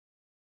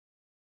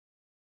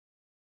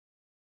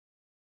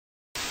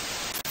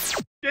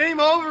game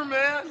over,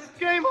 man. It's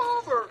game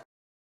over.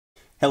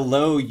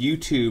 Hello,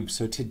 YouTube.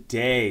 So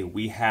today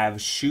we have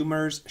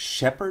Schoomer's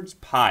Shepherd's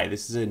Pie.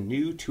 This is a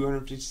new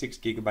 256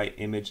 gigabyte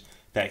image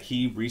that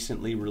he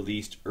recently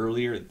released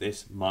earlier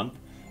this month,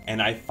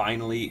 and I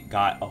finally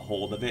got a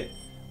hold of it.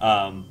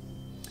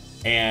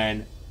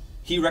 And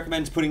he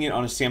recommends putting it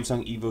on a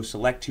Samsung Evo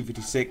Select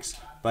 256.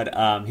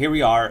 But here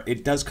we are.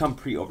 It does come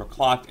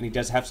pre-overclocked, and he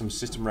does have some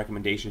system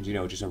recommendations, you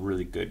know, just a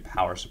really good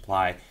power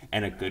supply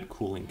and a good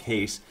cooling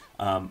case.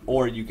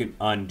 Or you can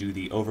undo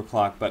the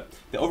overclock. But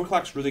the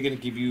overclock's really going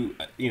to give you,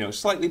 you know,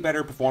 slightly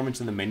better performance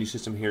in the menu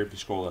system here if you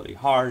scroll really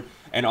hard,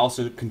 and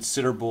also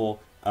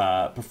considerable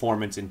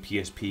performance in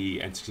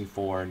PSP,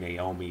 N64,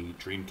 Naomi,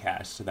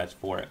 Dreamcast, so that's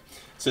for it.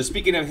 So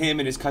speaking of him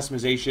and his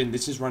customization,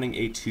 this is running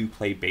a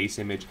 2-play base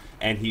image,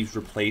 and he's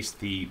replaced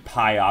the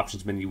Pie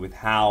options menu with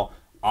HAL.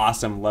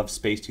 Awesome, love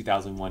Space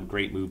 2001,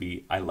 great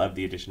movie. I love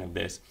the addition of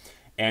this.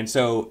 And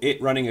so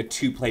it running a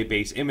 2-play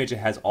base image, it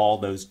has all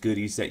those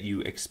goodies that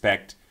you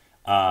expect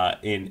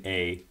in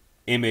a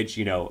image,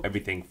 you know,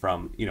 everything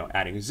from, you know,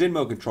 adding a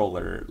Zinmo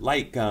controller,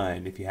 light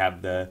gun, if you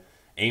have the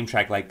aim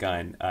track light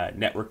gun,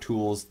 network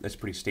tools, that's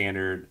pretty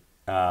standard,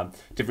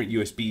 different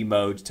USB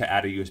modes to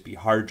add a USB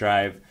hard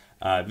drive,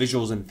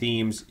 visuals and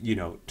themes, you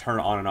know,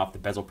 turn on and off the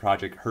bezel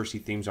project, Hershey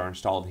themes are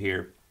installed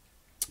here.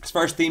 As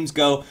far as themes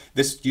go,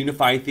 this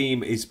Unify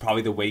theme is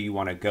probably the way you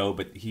want to go,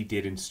 but he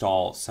did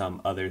install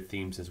some other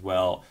themes as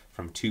well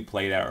from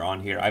 2Play that are on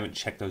here. I haven't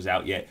checked those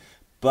out yet,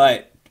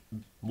 but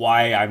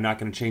why I'm not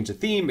going to change the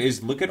theme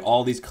is look at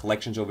all these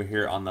collections over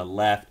here on the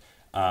left.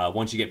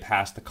 Once you get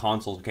past the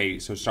consoles, okay,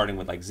 so starting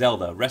with like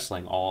Zelda,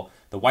 wrestling, all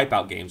the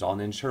Wipeout games, all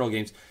Ninja Turtle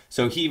games.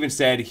 So he even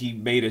said he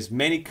made as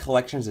many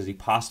collections as he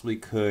possibly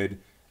could,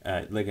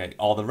 like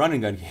all the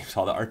running gun games,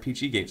 all the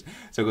RPG games.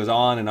 So it goes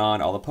on and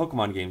on, all the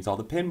Pokemon games, all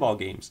the pinball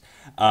games,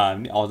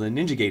 all the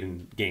Ninja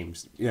Gaiden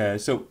games.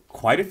 So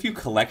quite a few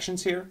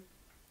collections here.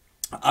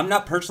 I'm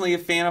not personally a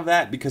fan of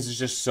that because there's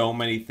just so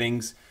many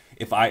things.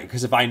 If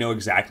I know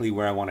exactly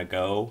where I want to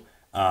go,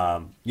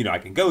 you know, I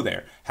can go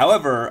there.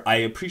 However, I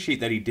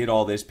appreciate that he did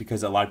all this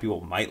because a lot of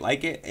people might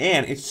like it,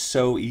 and it's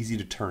so easy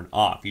to turn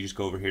off. You just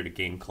go over here to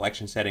game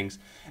collection settings,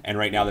 and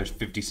right now there's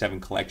 57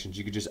 collections.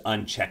 You could just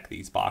uncheck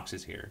these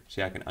boxes here.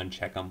 See, I can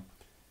uncheck them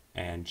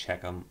and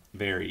check them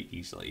very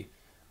easily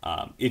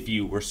if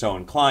you were so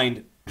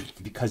inclined,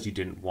 because you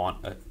didn't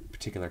want a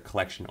particular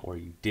collection or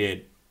you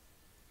did.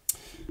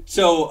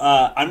 So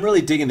I'm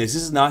really digging this.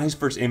 This is not his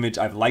first image.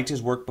 I've liked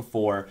his work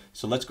before.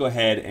 So let's go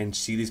ahead and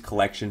see these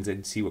collections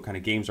and see what kind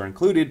of games are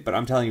included. But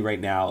I'm telling you right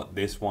now,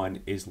 this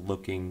one is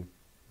looking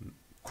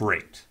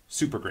great.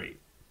 Super great.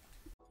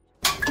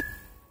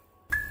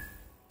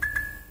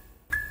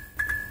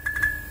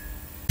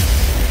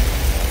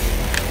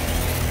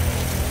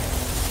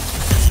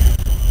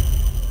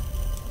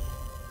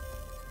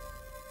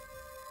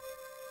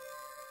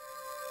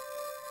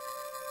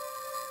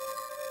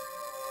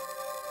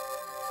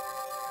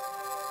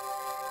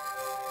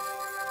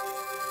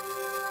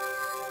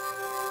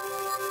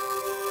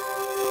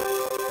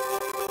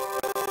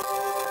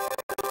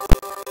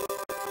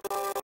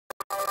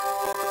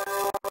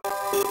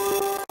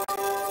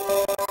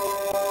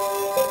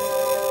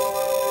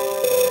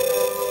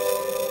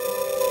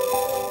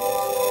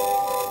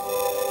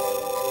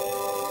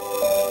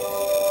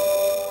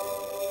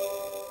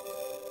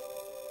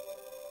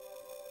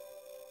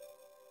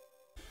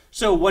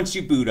 So once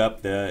you boot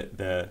up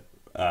the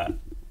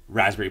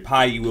Raspberry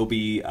Pi, you will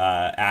be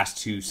asked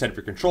to set up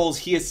your controls.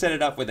 He has set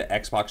it up with an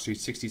Xbox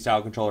 360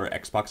 style controller,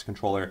 Xbox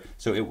controller,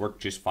 so it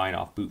worked just fine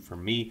off boot for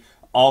me.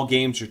 All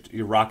games,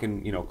 you're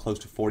rocking, you know, close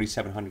to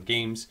 4,700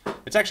 games.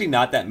 It's actually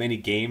not that many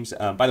games.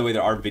 By the way,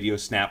 there are video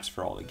snaps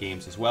for all the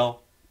games as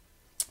well,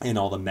 and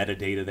all the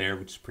metadata there,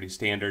 which is pretty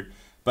standard.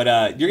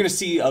 But you're gonna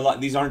see a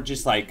lot. These aren't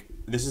just like,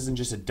 this isn't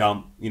just a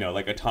dump, you know,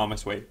 like a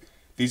Thomas Wave.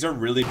 These are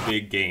really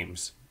big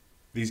games.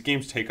 These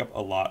games take up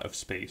a lot of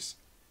space.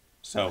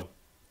 So,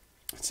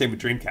 same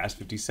with Dreamcast,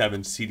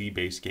 57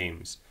 CD-based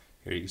games.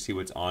 Here you can see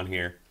what's on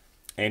here.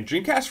 And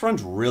Dreamcast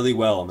runs really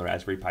well on the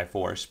Raspberry Pi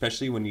 4,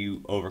 especially when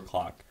you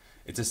overclock.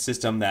 It's a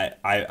system that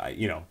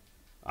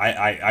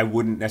I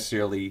wouldn't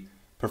necessarily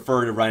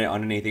prefer to run it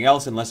on anything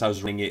else unless I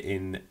was running it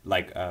in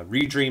like a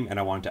Redream and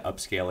I wanted to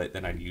upscale it,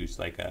 then I'd use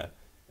like a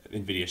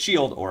NVIDIA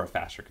Shield or a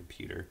faster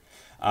computer.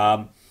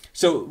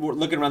 So we're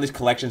looking around these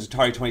collections.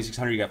 Atari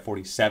 2600, you got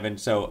 47.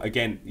 So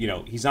again, you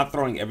know, he's not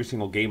throwing every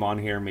single game on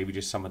here, maybe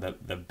just some of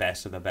the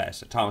best of the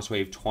best. Thomas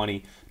Wave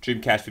 20,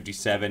 Dreamcast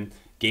 57,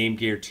 Game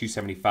Gear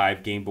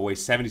 275, Game Boy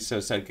 70. So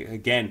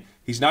again,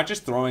 he's not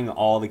just throwing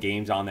all the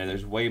games on there.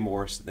 There's way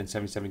more than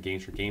 77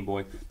 games for Game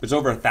Boy. There's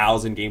over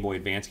 1,000 Game Boy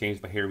Advance games,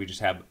 but here we just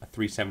have a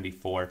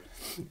 374.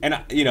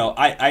 And you know,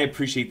 I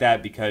appreciate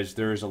that because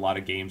there's a lot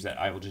of games that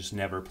I will just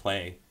never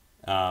play.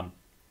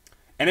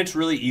 And it's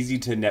really easy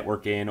to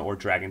network in or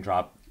drag and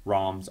drop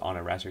ROMs on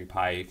a Raspberry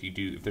Pi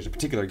if there's a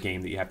particular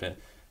game that you have to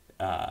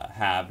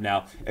have.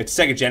 Now, it's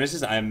Sega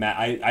Genesis. I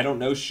don't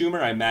know Schoomer.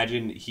 I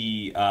imagine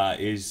he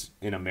is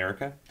in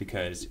America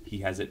because he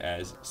has it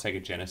as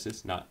Sega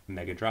Genesis, not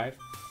Mega Drive.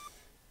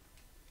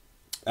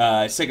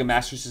 Sega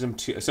Master System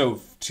 2, so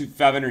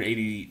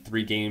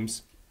 583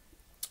 games.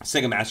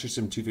 Sega Master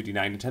System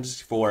 259, Nintendo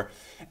 64,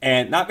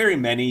 and not very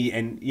many.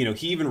 And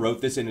he even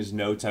wrote this in his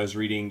notes. I was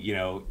reading.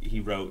 He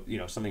wrote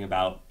something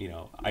about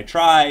I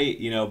try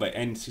but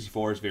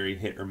N64 is very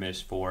hit or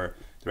miss for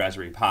the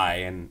Raspberry Pi,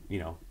 and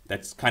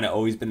that's kind of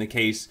always been the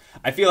case.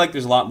 I feel like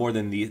there's a lot more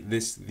than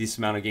this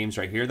amount of games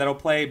right here that'll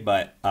play,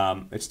 but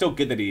it's still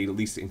good that he at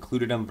least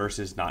included them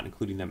versus not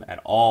including them at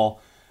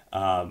all.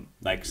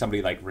 Like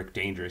somebody like Rick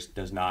Dangerous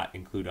does not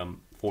include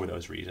them for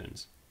those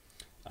reasons.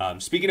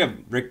 Speaking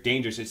of Rick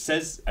Dangerous, it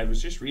says, I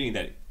was just reading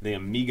that the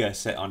Amiga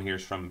set on here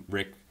is from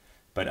Rick,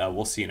 but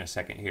we'll see in a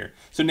second here.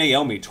 So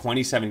Naomi,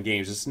 27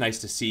 games. It's nice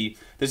to see.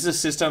 This is a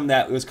system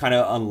that was kind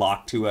of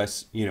unlocked to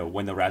us,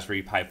 when the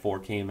Raspberry Pi 4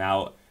 came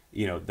out.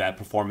 That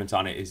performance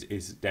on it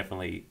is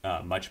definitely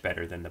much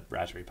better than the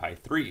Raspberry Pi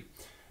 3.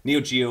 Neo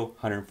Geo,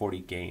 140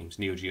 games.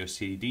 Neo Geo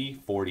CD,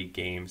 40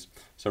 games.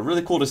 So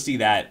really cool to see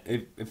that.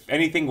 If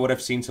anything, what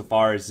I've seen so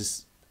far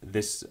is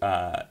this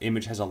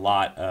image has a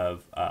lot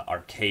of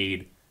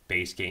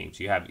arcade-based games.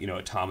 You have,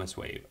 a Thomas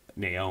Wave,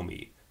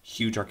 Naomi,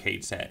 huge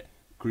arcade set,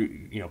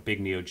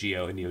 big Neo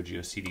Geo and Neo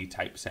Geo CD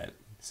type set.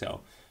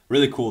 So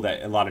really cool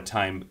that a lot of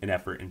time and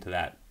effort into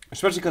that,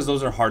 especially because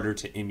those are harder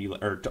to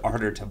emulate or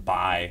harder to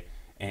buy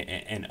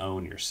and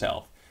own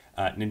yourself.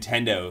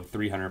 Nintendo,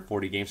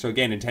 340 games. So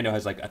again, Nintendo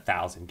has like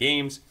 1,000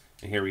 games,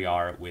 and here we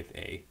are with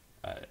a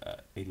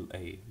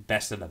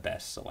best of the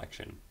best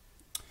selection.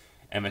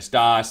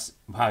 MS-DOS,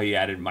 wow, he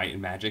added Might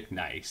and Magic,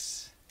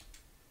 nice.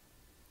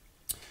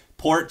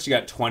 Ports, you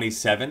got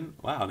 27.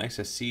 Wow, nice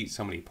to see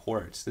so many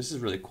ports. This is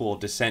really cool.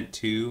 Descent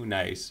 2,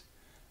 nice.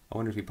 I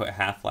wonder if you put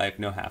Half-Life,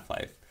 no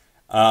Half-Life.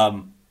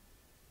 John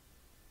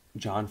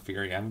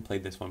Fury, I haven't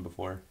played this one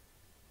before.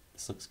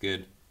 This looks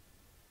good.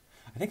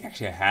 I think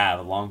actually I have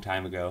a long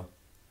time ago.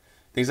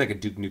 I think it's like a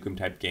Duke Nukem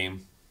type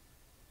game.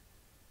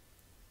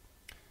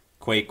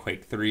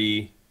 Quake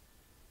 3.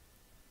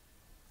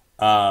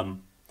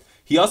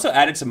 He also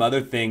added some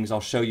other things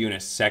I'll show you in a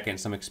second,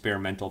 some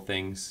experimental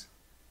things.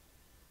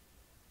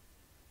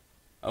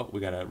 Oh, we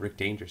got a Rick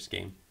Dangerous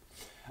game.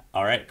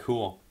 All right,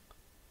 cool.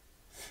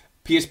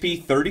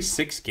 PSP,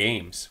 36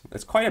 games.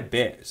 That's quite a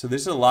bit. So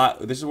this is a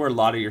lot. This is where a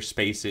lot of your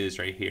space is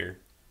right here.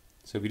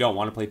 So if you don't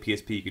want to play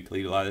PSP, you could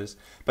delete a lot of this.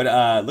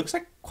 But looks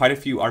like quite a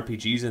few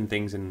RPGs and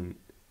things and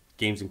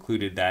games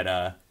included that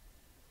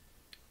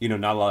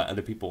not a lot of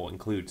other people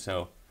include.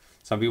 So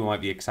some people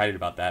might be excited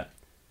about that.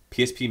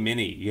 PSP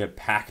Mini, you have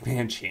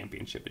Pac-Man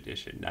Championship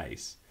Edition,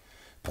 nice.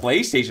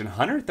 PlayStation,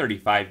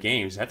 135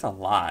 games, that's a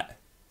lot.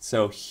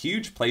 So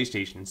huge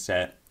PlayStation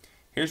set.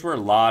 Here's where a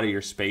lot of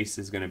your space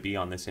is going to be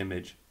on this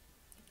image.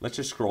 Let's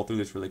just scroll through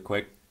this really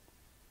quick.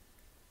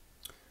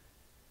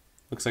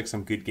 Looks like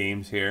some good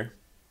games here.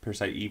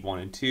 Parasite Eve 1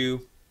 and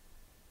 2.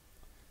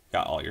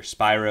 Got all your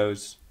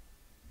Spyros.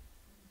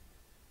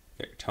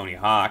 Got your Tony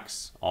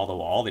Hawks,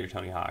 all your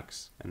Tony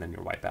Hawks, and then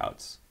your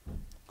Wipeouts.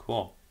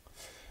 Cool.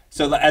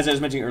 So as I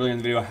was mentioning earlier in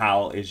the video,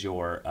 HAL is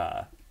your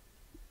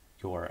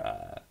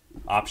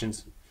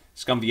options.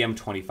 ScumVM,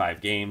 25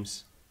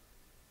 games.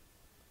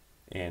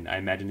 And I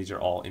imagine these are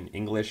all in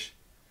English.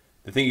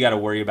 The thing you got to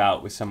worry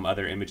about with some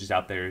other images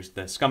out there is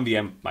the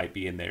ScumVM might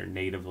be in their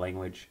native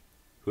language,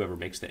 whoever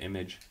makes the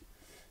image.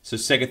 So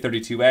Sega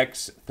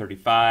 32X,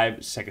 35,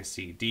 Sega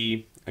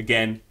CD.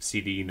 Again,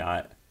 CD,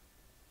 not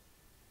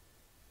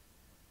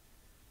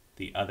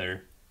the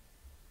other,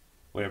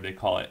 whatever they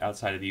call it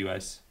outside of the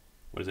US.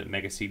 What is it,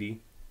 Mega CD?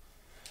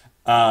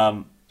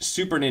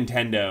 Super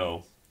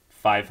Nintendo,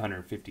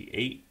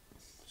 558.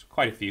 It's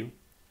quite a few.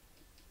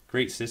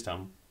 Great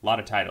system. A lot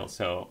of titles.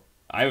 So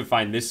I would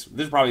find this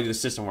is probably the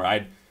system where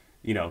I'd,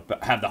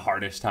 have the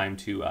hardest time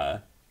to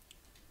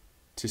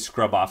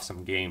scrub off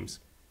some games.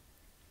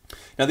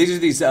 Now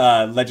these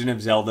are Legend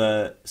of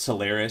Zelda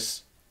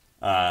Solaris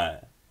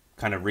kind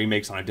of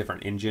remakes on a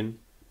different engine.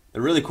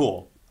 They're really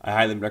cool. I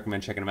highly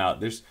recommend checking them out.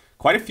 There's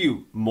quite a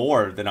few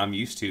more than I'm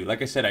used to.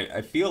 Like I said,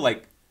 I feel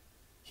like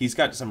he's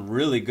got some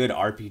really good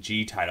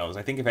RPG titles.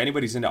 I think if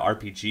anybody's into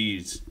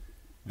RPGs,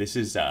 this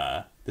is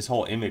this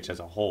whole image as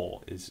a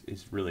whole is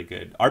really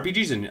good.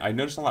 RPGs, and I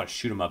noticed a lot of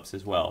shoot 'em ups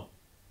as well.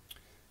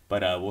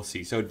 But we'll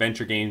see. So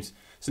adventure games.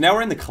 So now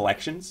we're in the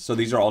collections. So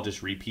these are all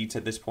just repeats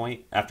at this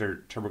point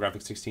after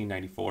TurboGrafx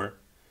 1694.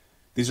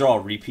 These are all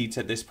repeats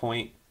at this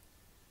point.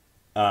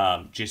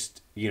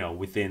 Just,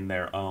 within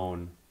their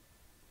own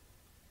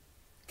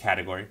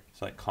category.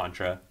 So like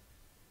Contra,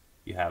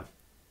 you have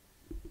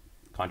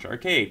Contra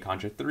Arcade,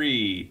 Contra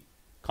 3,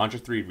 Contra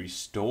 3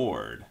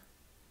 Restored.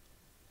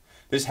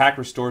 This hack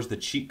restores the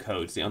cheat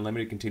codes. The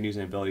unlimited continues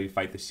an ability to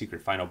fight the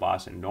secret final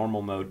boss in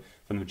normal mode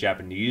from the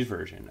Japanese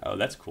version. Oh,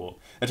 that's cool.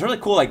 That's really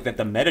cool, like that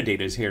the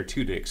metadata is here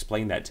too to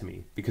explain that to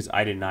me, because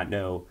I did not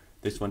know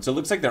this one. So it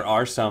looks like there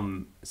are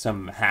some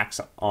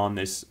hacks on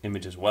this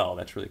image as well.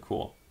 That's really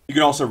cool. You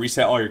can also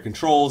reset all your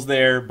controls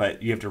there,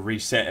 but you have to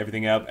reset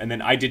everything up. And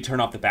then I did turn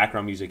off the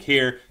background music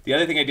here. The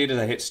other thing I did is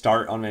I hit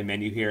start on my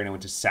menu here and I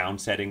went to sound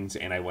settings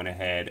and I went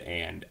ahead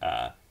and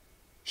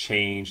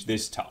changed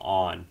this to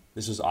on.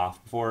 This was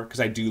off before because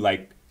I do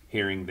like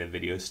hearing the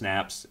video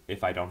snaps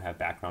if I don't have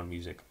background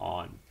music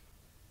on.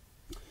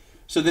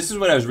 So this is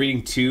what I was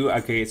reading too.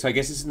 Okay, so I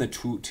guess it's in the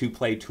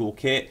to-play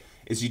toolkit.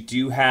 Is you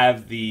do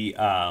have the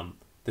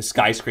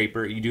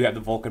skyscraper, you do have the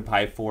Vulcan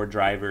Pi 4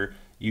 driver,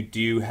 you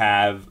do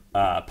have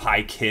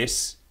Pi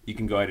Kiss. You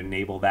can go ahead and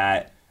enable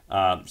that.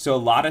 So a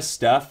lot of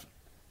stuff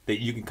that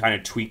you can kind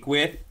of tweak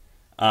with,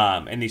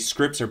 and these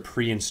scripts are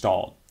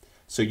pre-installed.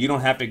 So you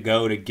don't have to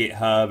go to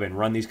GitHub and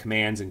run these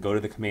commands and go to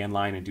the command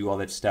line and do all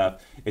that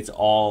stuff. It's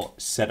all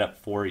set up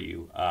for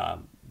you.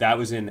 That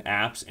was in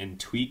apps and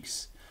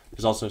tweaks.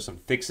 There's also some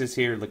fixes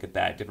here. Look at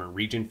that, different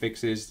region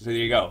fixes. So there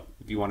you go.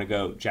 If you want to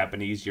go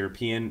Japanese,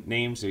 European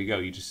names, there you go.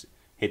 You just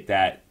hit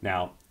that.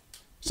 Now,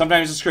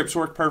 sometimes the scripts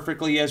work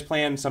perfectly as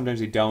planned.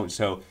 Sometimes they don't.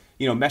 So,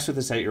 you know, mess with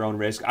this at your own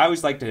risk. I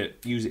always like to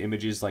use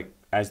images like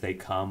as they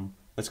come.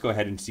 Let's go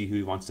ahead and see who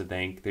he wants to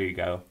thank. There you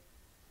go.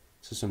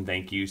 So some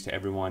thank yous to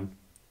everyone.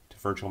 To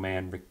Virtual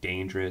Man, Rick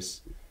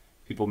Dangerous,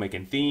 people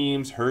making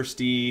themes,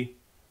 Hursty,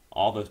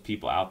 all those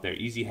people out there.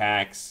 Easy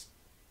Hacks.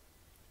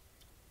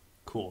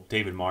 Cool.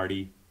 David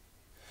Marty.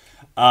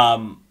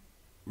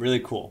 Really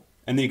cool.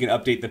 And then you can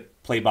update the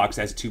play box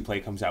as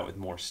 2Play comes out with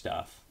more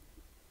stuff.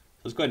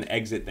 So let's go ahead and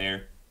exit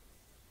there.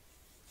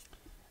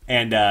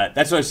 And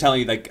that's what I was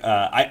telling you. Like,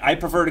 I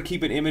prefer to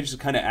keep an image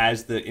kind of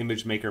as the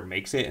image maker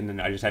makes it, and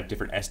then I just have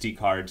different SD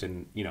cards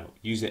and, you know,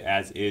 use it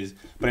as is.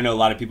 But I know a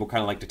lot of people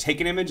kind of like to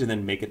take an image and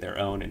then make it their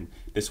own, and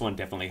this one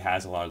definitely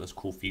has a lot of those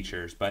cool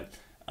features. But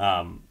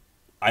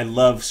I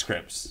love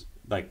scripts.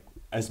 Like,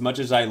 as much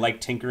as I like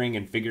tinkering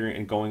and figuring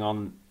and going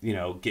on, you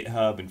know,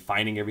 GitHub and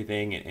finding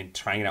everything and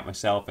trying it out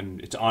myself,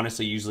 and it's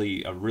honestly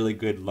usually a really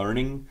good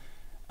learning,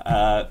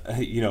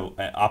 you know,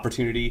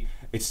 opportunity.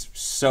 It's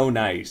so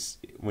nice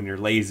when you're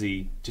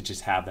lazy to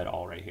just have that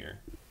all right here.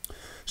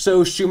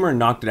 So Schoomer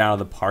knocked it out of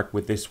the park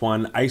with this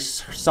one. I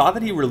saw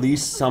that he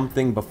released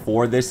something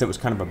before this that was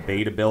kind of a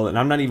beta build, and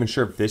I'm not even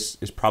sure if this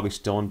is probably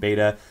still in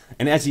beta.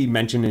 And as he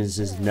mentioned in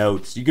his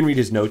notes, you can read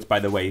his notes, by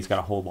the way. He's got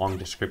a whole long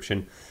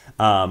description.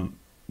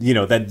 You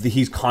know, that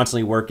he's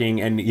constantly working,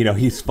 and, you know,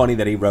 he's funny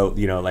that he wrote,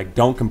 you know, like,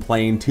 don't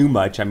complain too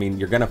much. I mean,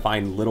 you're going to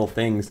find little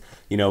things,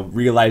 you know,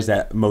 realize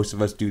that most of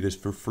us do this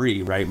for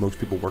free, right? Most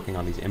people working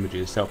on these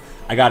images. So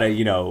I got to,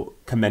 you know,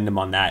 commend him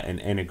on that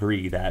and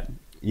agree that,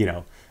 you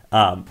know,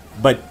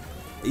 but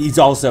he's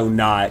also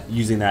not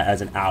using that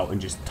as an out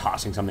and just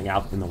tossing something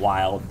out in the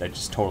wild that's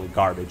just totally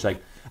garbage.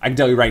 Like, I can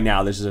tell you right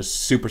now, this is a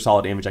super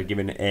solid image. I give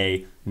it an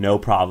A, no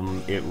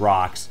problem. It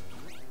rocks.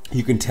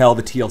 You can tell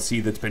the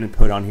TLC that's been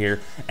put on here,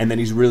 and then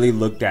he's really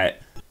looked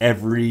at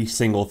every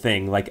single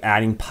thing, like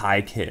adding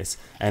Pi Kiss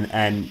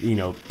and you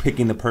know,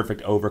 picking the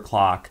perfect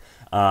overclock.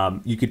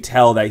 You could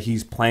tell that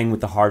he's playing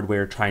with the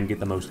hardware, trying to get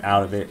the most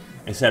out of it,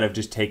 instead of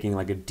just taking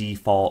like a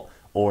default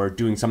or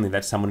doing something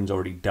that someone's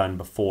already done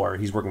before.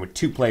 He's working with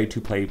 2Play.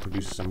 2Play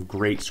produces some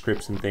great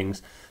scripts and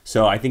things.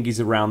 So I think he's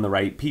around the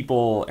right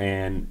people,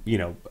 and, you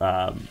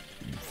know,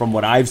 from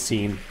what I've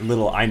seen,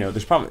 little I know,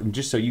 there's probably,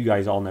 just so you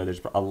guys all know, there's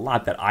a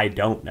lot that I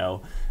don't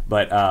know,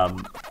 but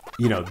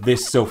you know,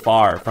 this so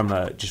far from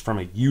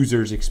a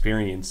user's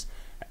experience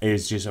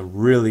is just a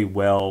really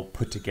well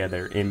put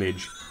together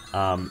image,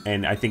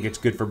 and I think it's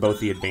good for both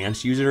the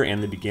advanced user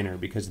and the beginner,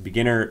 because the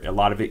beginner, a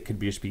lot of it could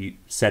just be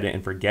set it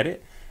and forget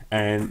it.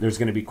 And there's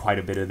going to be quite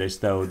a bit of this,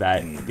 though,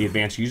 that the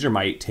advanced user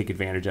might take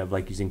advantage of,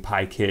 like using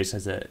Pi Kiss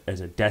as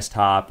a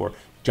desktop, or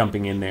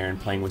jumping in there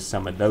and playing with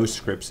some of those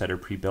scripts that are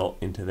pre-built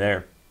into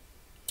there.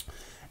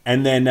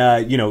 And then,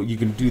 you know, you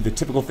can do the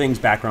typical things,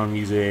 background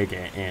music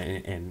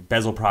and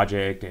bezel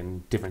project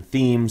and different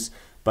themes,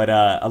 but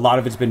a lot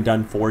of it's been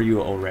done for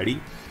you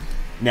already.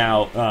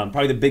 Now,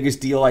 probably the biggest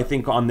deal, I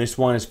think, on this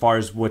one, as far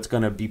as what's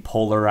going to be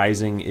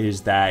polarizing,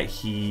 is that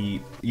he,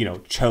 you know,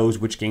 chose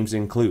which games to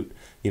include.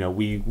 You know,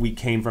 we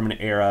came from an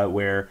era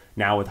where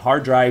now with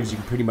hard drives, you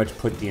can pretty much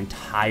put the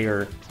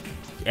entire,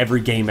 every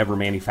game ever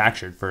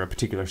manufactured for a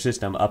particular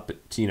system up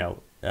to, you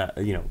know,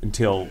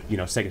 until, you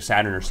know, Sega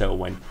Saturn or so,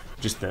 when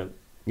just the,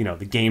 you know,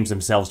 the games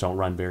themselves don't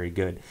run very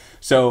good.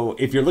 So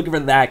if you're looking for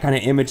that kind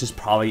of image, this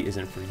probably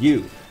isn't for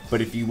you.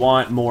 But if you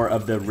want more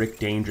of the Rick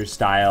Dangerous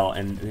style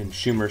and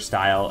Schoomer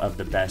style of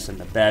the best and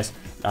the best,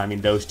 I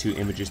mean, those two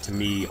images to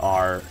me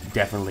are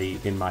definitely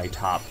in my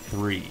top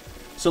 3.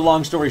 So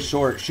long story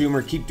short,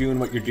 Schoomer, keep doing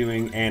what you're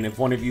doing, and if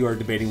one of you are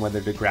debating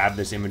whether to grab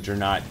this image or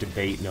not,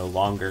 debate no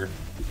longer.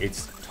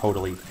 It's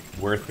totally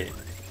worth it.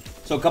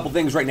 So a couple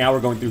things right now, we're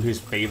going through his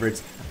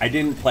favorites. I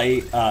didn't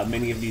play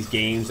many of these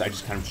games. I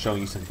just kind of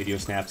showing you some video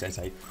snaps as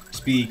I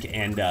speak,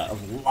 and a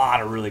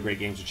lot of really great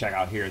games to check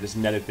out here. This is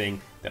another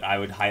thing that I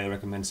would highly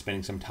recommend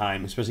spending some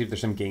time, especially if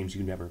there's some games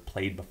you never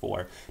played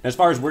before. Now, as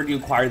far as where do you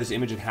acquire this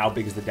image and how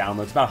big is the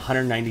download, it's about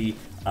 190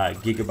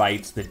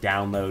 gigabytes, the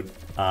download,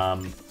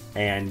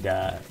 and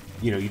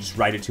you know, you just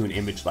write it to an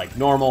image like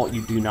normal.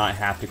 You do not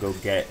have to go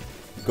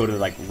to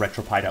like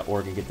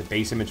retropie.org and get the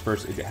base image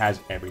first. It has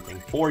everything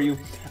for you.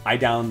 I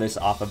download this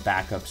off of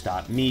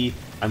backups.me.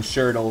 I'm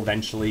sure it'll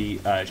eventually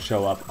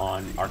show up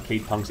on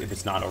Arcade Punks if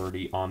it's not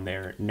already on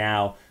there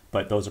now,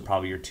 but those are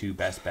probably your two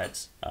best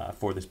bets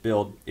for this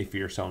build if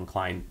you're so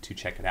inclined to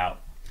check it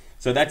out.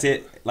 So that's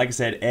it. Like I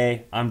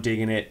said, I'm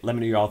digging it. Let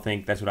me know what y'all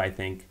think. That's what I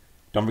think.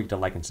 Don't forget to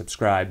like and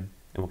subscribe,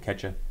 and we'll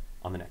catch you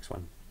on the next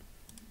one.